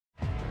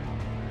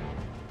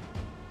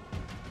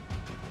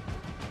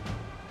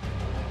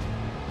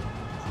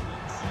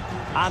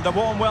And a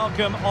warm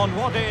welcome on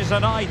what is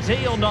an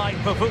ideal night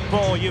for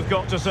football, you've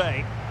got to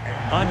say.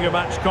 I'm your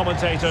match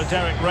commentator,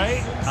 Derek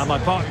Ray, and my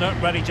partner,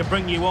 ready to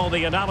bring you all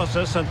the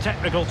analysis and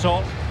technical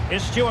talk,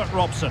 is Stuart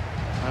Robson.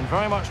 And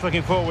very much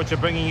looking forward to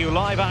bringing you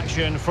live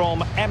action from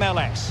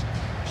MLS.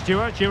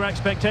 Stuart, your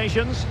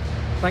expectations?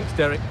 Thanks,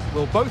 Derek.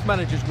 Well, both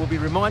managers will be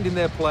reminding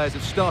their players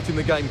of starting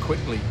the game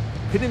quickly,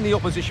 pinning the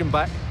opposition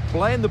back,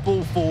 playing the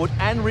ball forward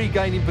and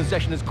regaining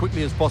possession as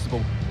quickly as possible.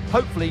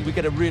 Hopefully, we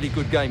get a really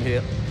good game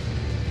here.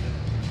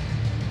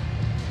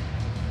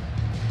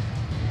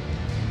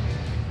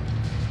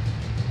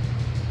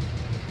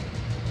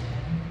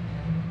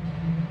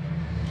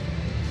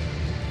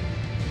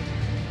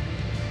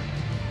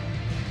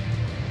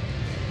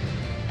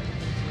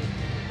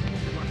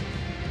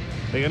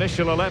 The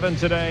initial 11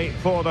 today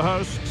for the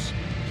hosts.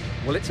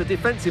 Well, it's a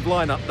defensive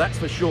lineup, that's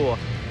for sure.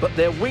 But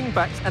their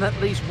wing-backs and at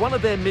least one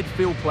of their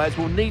midfield players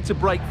will need to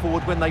break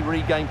forward when they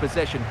regain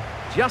possession,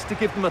 just to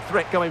give them a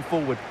threat going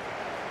forward.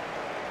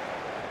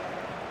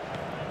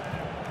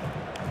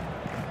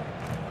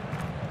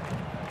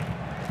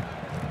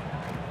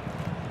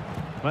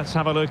 Let's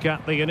have a look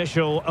at the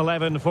initial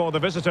 11 for the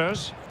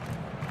visitors.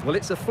 Well,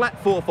 it's a flat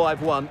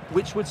 4-5-1,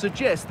 which would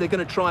suggest they're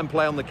going to try and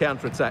play on the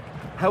counter-attack.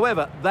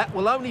 However, that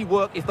will only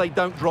work if they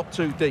don't drop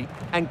too deep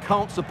and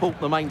can't support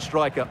the main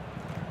striker.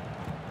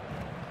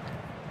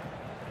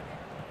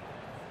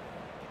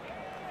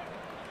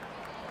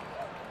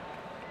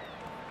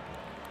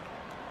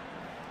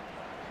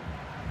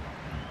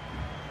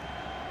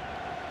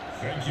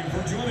 Thank you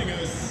for joining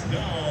us.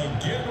 Now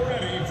get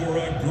ready for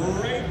a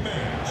great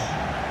match.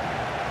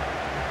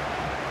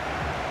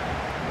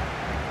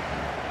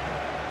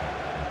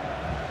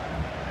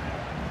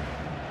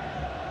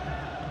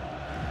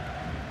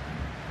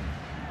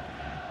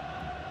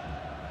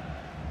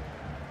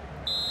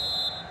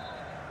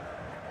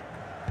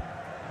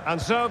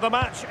 And so the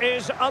match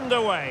is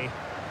underway.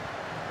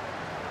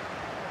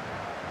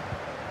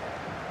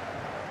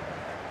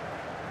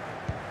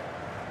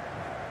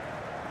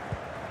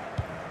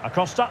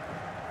 Acosta.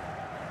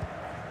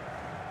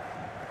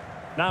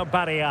 Now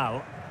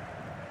Barrial.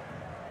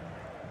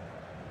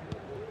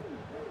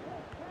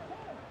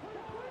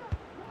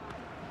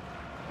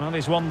 Well,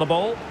 he's won the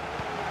ball.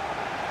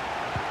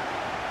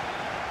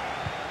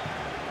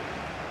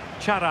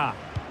 Chara.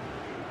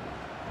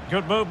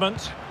 Good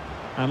movement.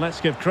 And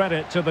let's give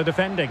credit to the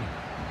defending.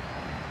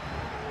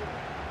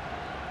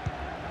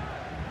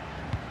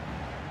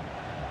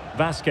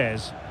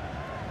 Vasquez.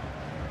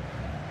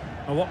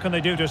 Well, what can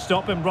they do to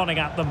stop him running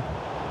at them?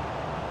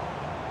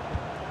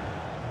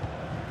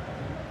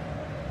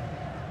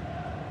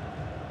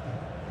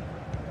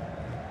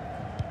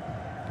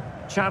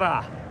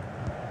 Chara.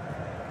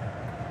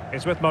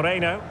 It's with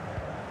Moreno.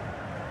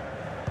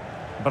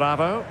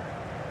 Bravo.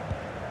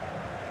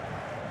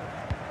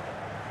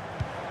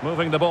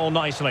 Moving the ball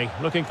nicely,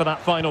 looking for that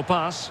final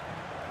pass.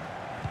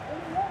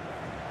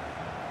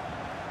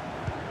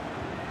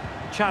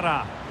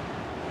 Chara.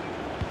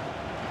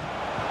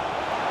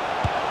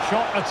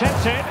 Shot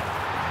attempted.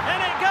 In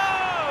it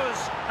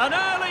goes! An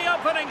early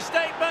opening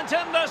statement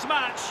in this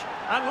match.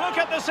 And look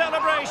at the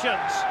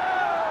celebrations.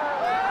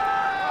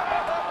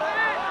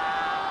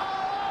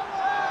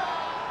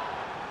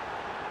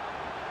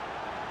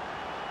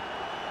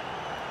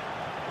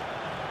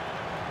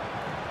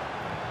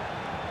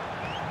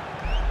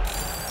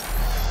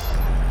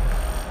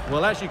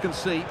 Well, as you can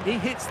see, he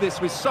hits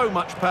this with so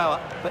much power,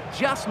 but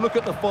just look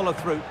at the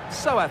follow-through.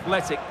 So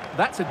athletic.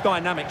 That's a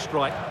dynamic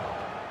strike.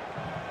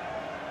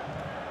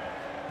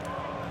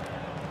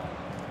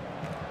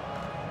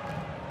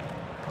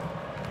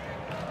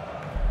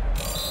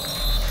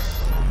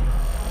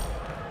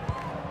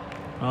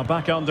 Well,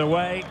 back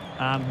underway,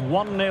 and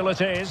 1-0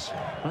 it is.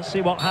 Let's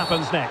see what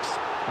happens next.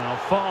 Now,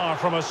 far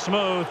from a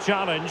smooth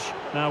challenge.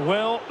 Now,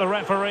 will the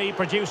referee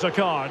produce a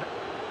card?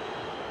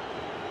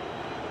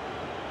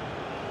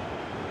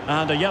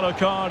 And a yellow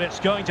card it's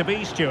going to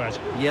be, Stuart.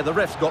 Yeah, the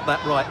ref's got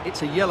that right.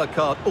 It's a yellow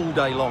card all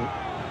day long.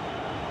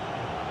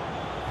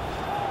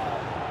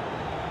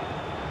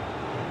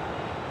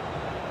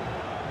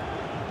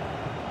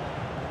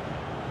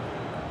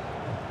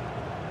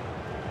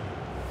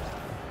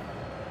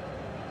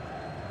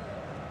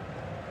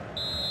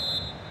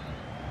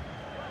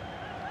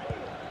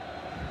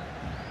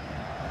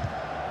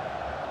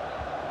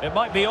 It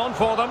might be on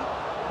for them.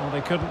 Well,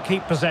 they couldn't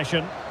keep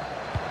possession.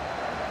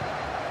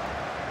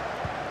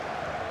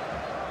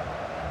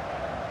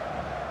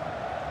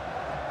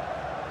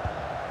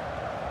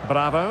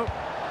 Bravo.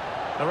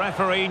 The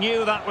referee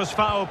knew that was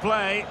foul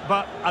play,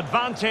 but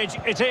advantage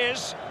it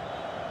is.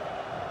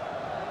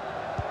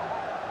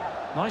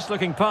 Nice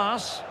looking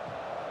pass.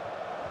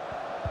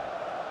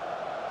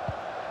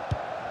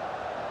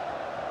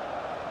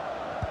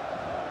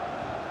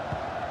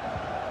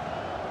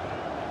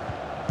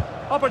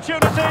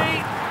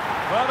 Opportunity.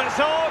 Well, it's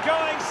all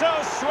going so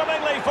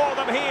swimmingly for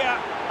them here.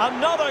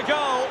 Another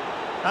goal.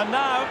 And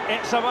now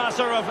it's a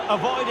matter of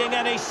avoiding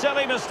any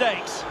silly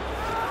mistakes.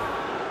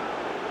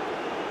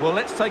 Well,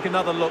 let's take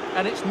another look,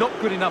 and it's not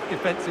good enough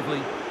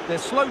defensively. They're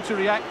slow to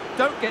react,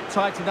 don't get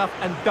tight enough,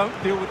 and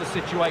don't deal with the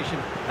situation.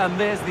 And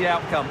there's the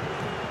outcome.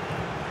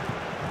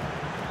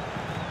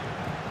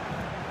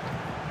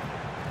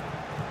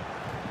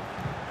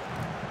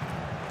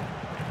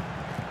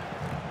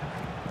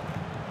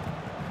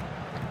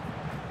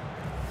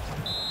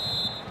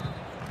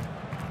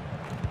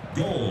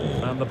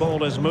 Goal. And the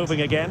ball is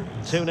moving again.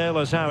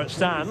 2-0 is how it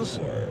stands.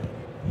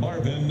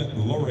 Marvin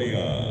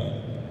Loria.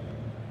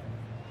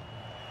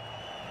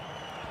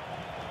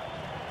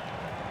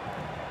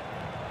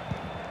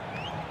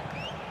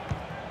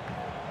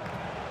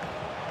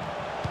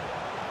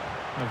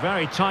 A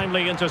very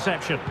timely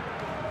interception.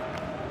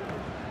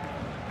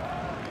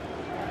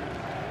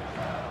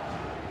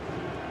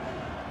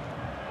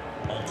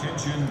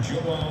 Attention,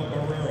 Joao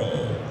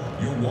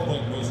Barrero. Your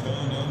wallet was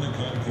found on the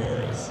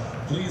concourse.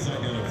 Please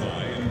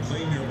identify and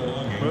claim your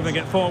belongings. Moving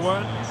it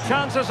forward.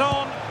 Chances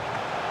on.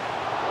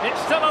 It's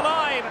still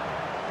alive.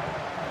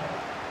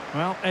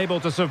 Well, able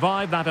to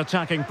survive that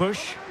attacking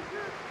push.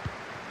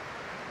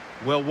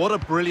 Well, what a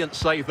brilliant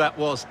save that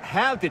was.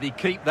 How did he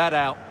keep that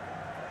out?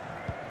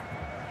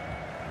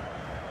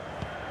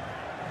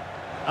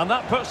 And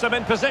that puts them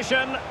in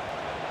position.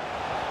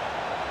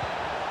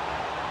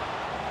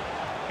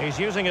 He's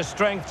using his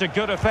strength to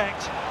good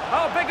effect.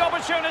 Oh, big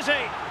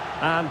opportunity.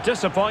 And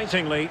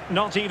disappointingly,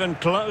 not even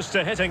close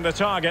to hitting the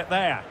target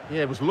there.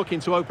 Yeah, was looking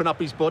to open up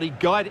his body,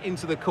 guide it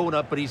into the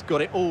corner, but he's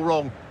got it all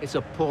wrong. It's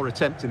a poor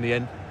attempt in the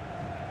end.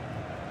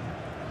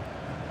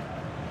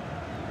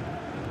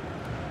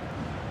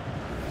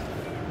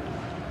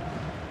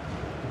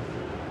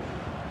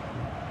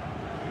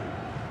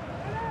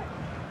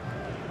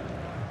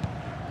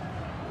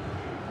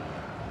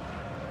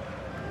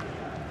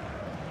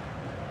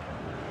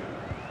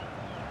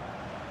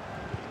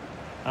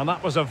 And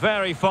that was a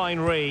very fine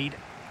read.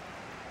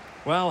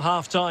 Well,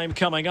 half-time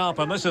coming up,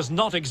 and this is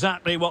not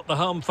exactly what the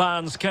home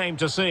fans came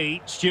to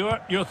see.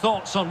 Stuart, your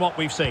thoughts on what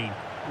we've seen?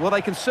 Well,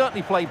 they can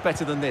certainly play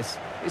better than this.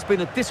 It's been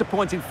a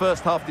disappointing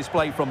first-half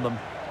display from them.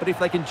 But if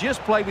they can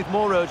just play with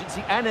more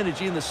urgency and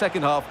energy in the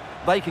second half,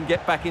 they can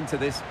get back into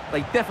this.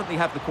 They definitely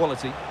have the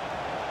quality.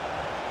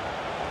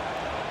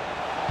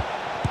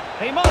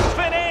 He must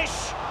finish!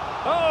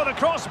 Oh, the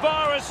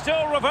crossbar is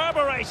still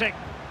reverberating.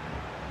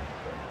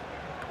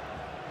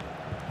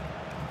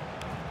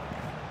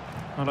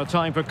 And a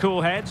time for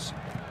cool heads.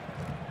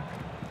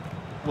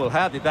 Well,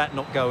 how did that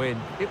not go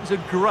in? It was a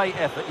great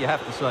effort, you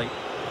have to say.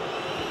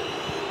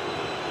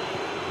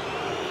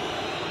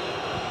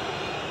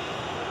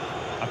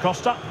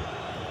 Acosta.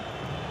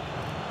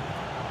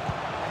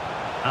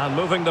 And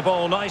moving the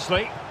ball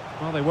nicely.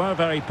 Well, they were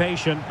very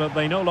patient, but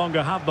they no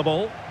longer have the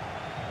ball.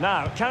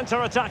 Now,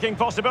 counter-attacking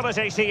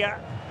possibilities here.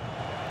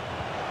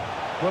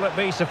 Will it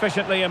be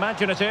sufficiently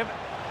imaginative?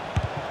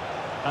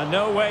 And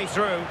no way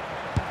through.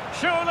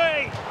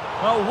 Surely!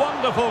 Oh,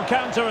 wonderful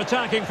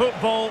counter-attacking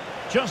football.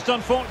 Just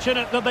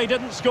unfortunate that they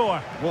didn't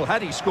score. Well,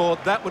 had he scored,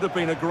 that would have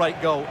been a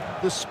great goal.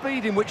 The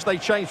speed in which they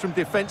changed from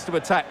defence to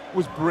attack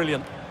was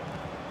brilliant.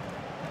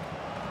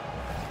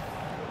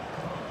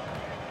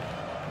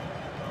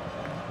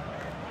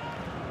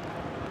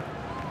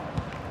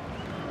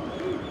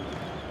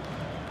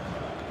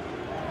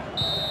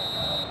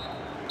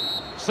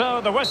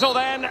 So the whistle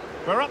then.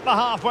 We're at the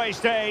halfway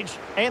stage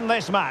in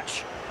this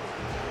match.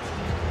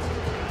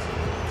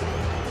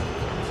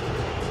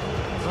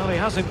 Well, he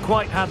hasn't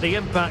quite had the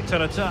impact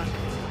and attack.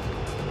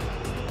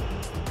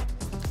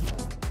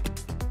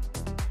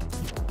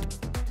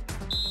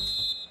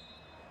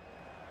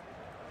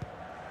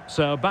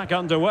 So back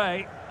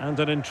underway, and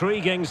an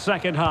intriguing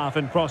second half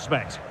in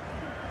prospect.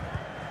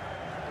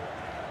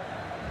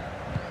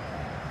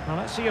 Well,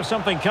 let's see if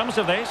something comes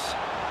of this.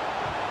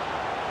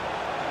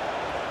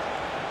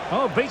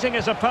 Oh, beating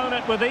his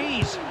opponent with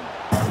ease.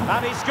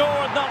 And he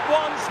scored not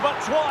once, but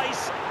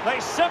twice. They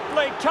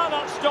simply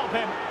cannot stop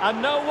him.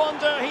 And no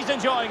wonder he's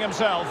enjoying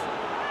himself.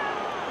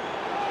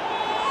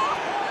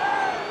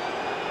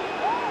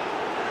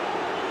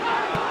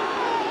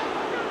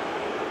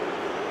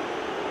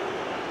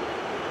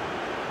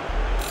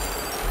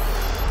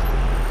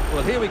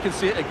 Well, here we can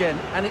see it again.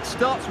 And it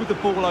starts with the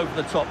ball over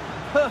the top.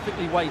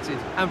 Perfectly weighted.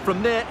 And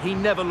from there, he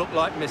never looked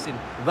like missing.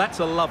 That's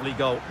a lovely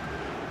goal.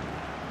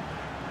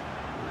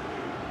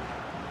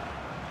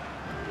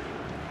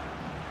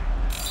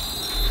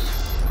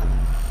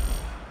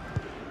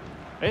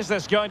 Is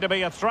this going to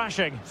be a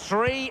thrashing?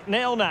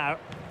 3-0 now.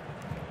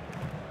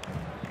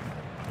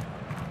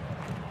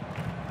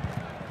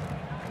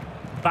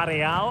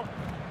 Barreal.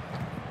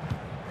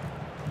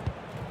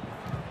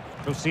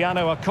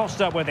 Cristiano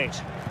Acosta with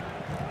it.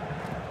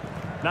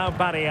 Now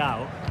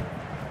Barreal.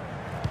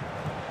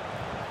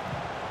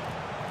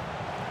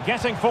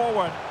 Getting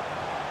forward.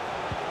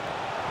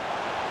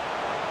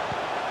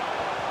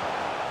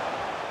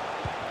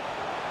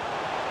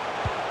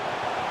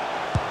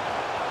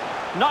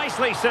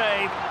 Nicely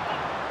saved.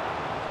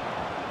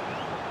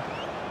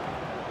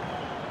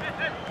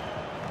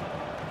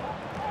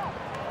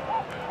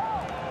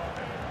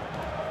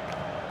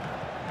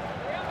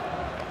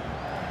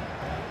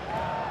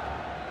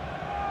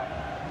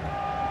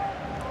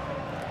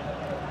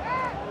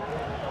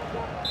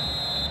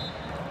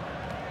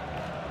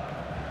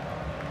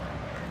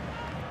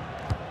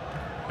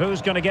 Who's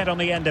going to get on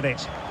the end of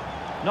it?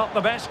 Not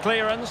the best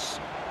clearance.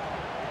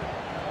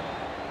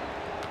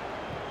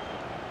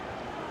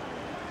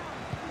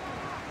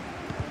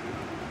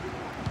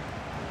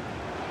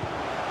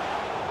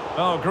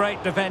 Oh,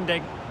 great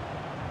defending.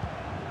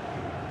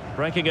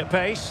 Breaking at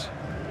pace.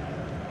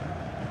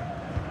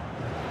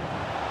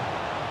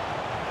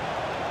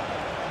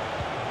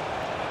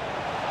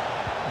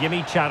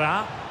 Yimi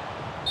Chara.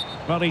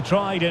 Well, he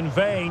tried in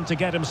vain to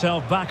get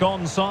himself back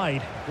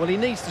onside. Well, he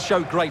needs to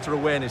show greater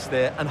awareness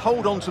there and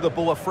hold on to the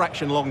ball a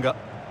fraction longer.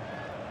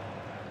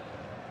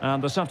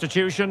 And the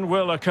substitution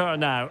will occur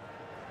now.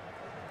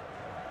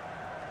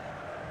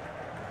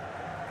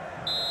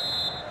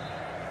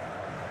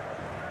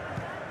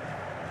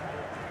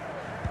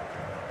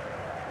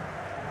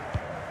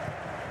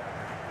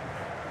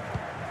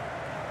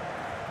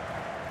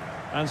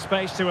 And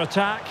space to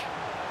attack.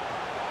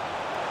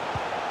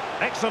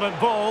 Excellent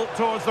ball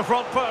towards the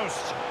front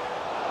post.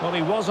 Well,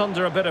 he was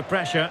under a bit of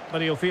pressure,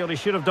 but he'll feel he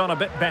should have done a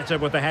bit better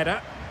with the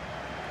header.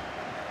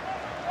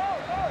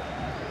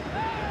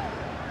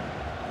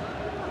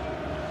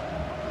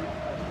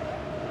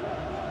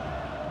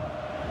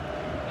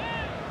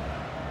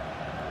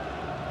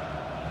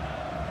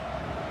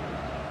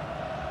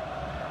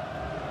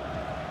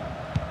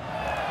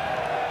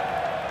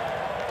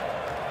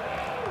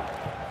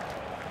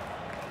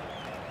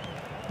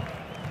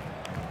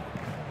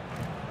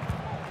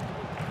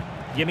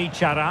 Yimi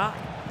Chara.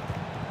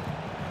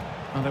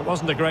 And it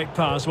wasn't a great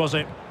pass, was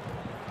it?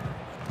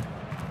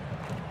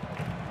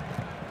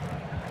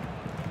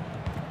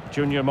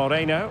 Junior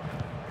Moreno.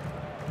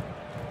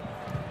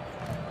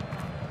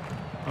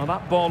 Well,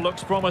 that ball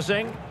looks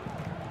promising.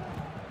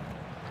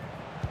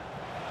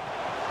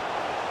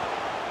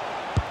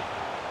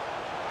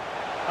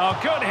 Oh,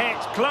 good hit,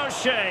 close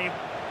shave.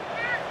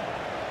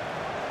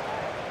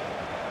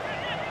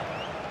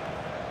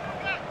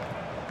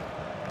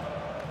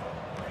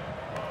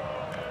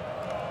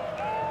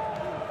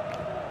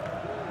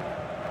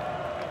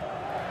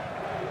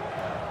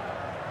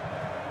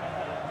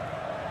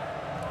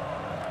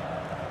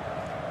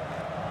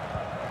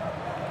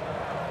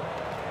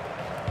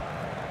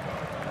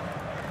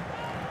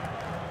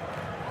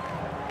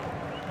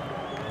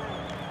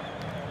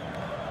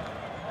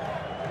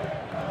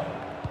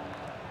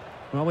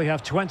 Well, we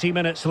have 20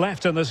 minutes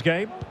left in this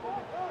game.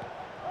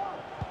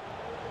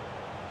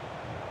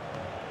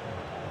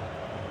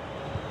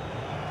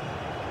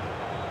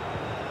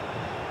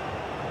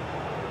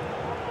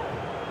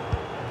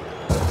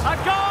 A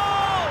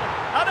goal!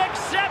 An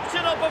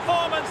exceptional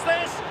performance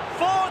this.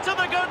 4 to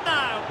the good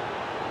now.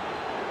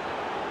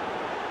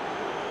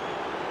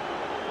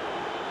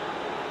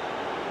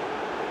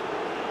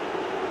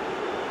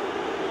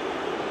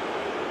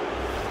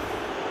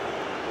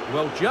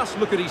 Well, just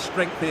look at his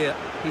strength here.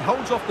 He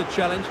holds off the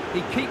challenge,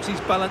 he keeps his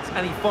balance,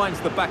 and he finds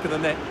the back of the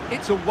net.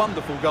 It's a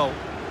wonderful goal.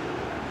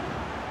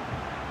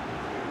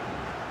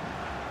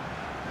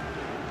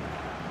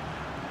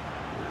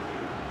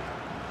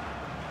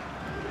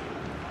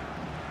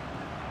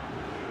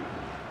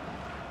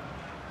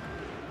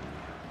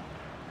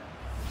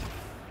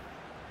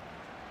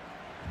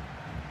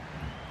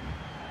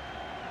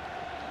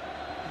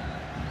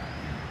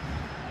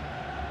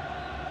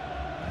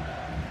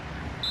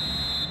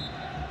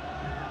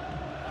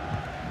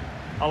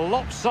 A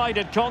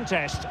lopsided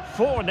contest,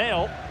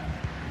 4-0.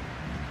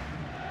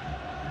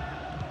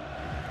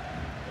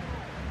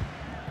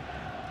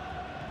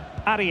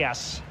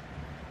 Arias.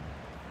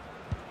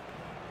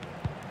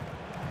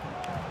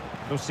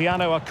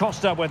 Luciano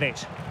Acosta with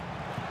it.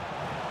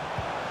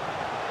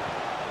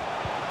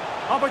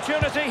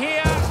 Opportunity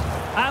here,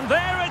 and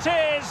there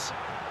it is.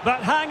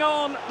 But hang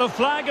on, the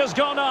flag has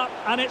gone up,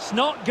 and it's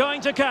not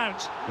going to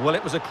count. Well,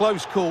 it was a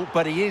close call,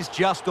 but he is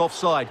just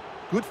offside.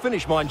 Good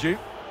finish, mind you.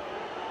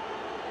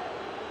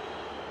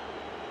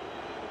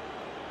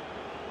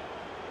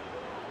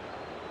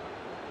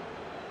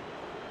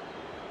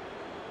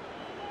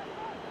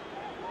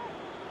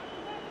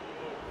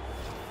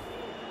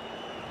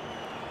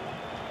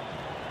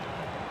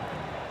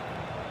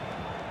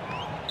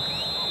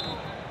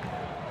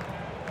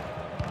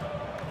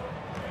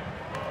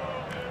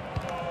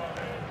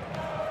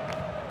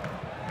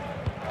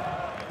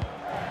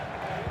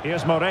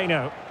 Here's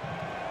Moreno.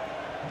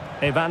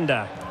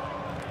 Evander.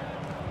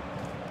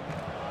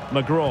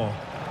 McGraw.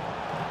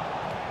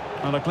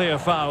 And a clear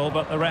foul,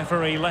 but the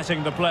referee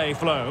letting the play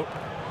flow.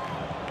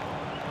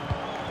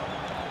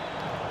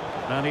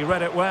 And he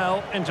read it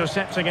well,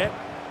 intercepting it.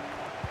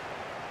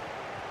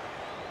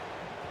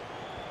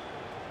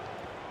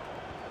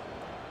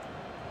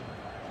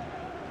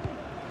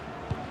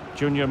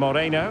 Junior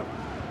Moreno.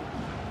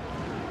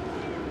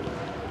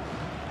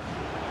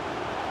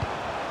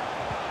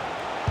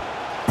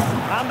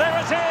 And there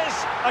it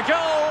is, a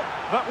goal,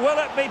 but will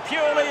it be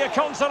purely a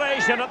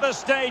consolation at this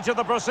stage of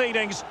the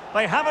proceedings?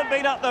 They haven't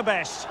been at their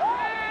best.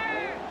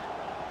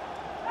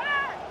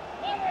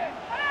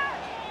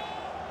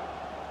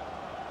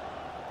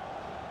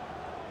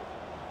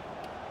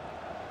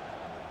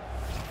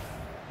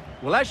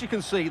 Well, as you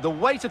can see, the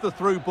weight of the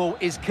through ball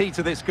is key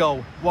to this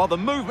goal, while the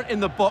movement in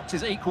the box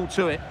is equal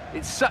to it.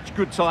 It's such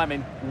good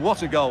timing.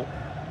 What a goal.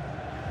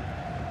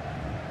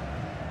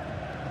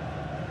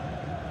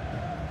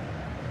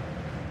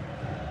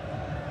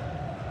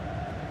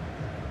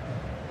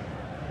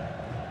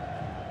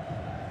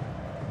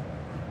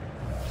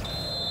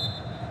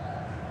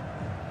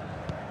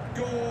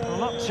 Well,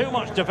 not too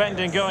much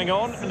defending going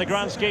on in the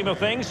grand scheme of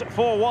things.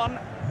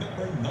 4-1.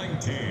 Number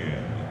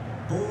 19,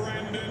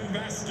 Brandon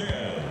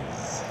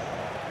Vasquez.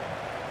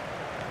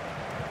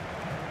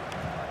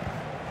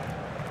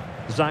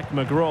 Zach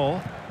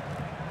McGraw.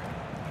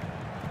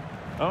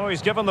 Oh,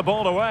 he's given the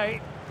ball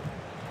away.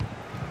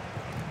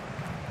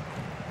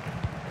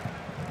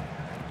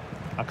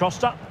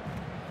 Acosta.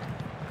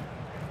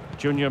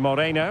 Junior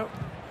Moreno.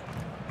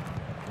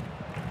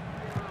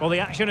 Well, the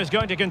action is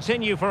going to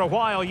continue for a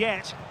while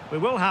yet. We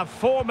will have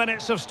 4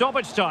 minutes of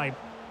stoppage time.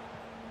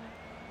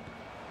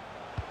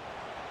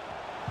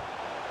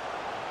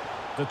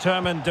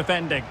 Determined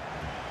defending.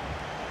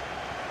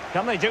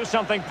 Can they do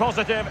something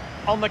positive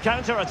on the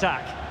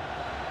counter-attack?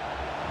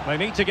 They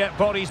need to get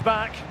bodies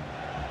back.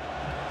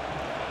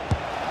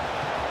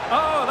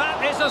 Oh,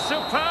 that is a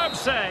superb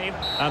save.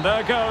 And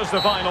there goes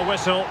the final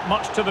whistle,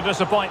 much to the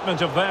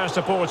disappointment of their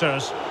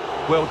supporters.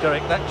 Well,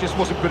 Derek, that just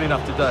wasn't good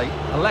enough today.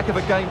 A lack of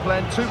a game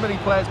plan, too many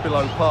players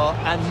below par,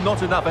 and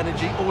not enough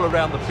energy all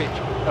around the pitch.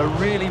 A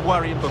really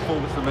worrying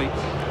performance for me.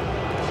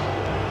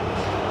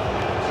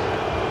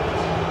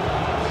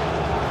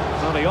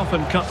 Well, he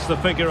often cuts the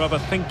figure of a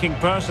thinking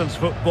person's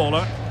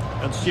footballer.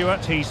 And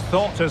Stuart, he's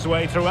thought his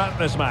way throughout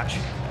this match.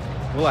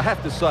 Well, I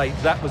have to say,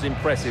 that was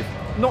impressive.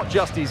 Not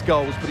just his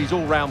goals, but his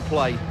all-round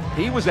play.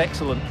 He was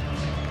excellent.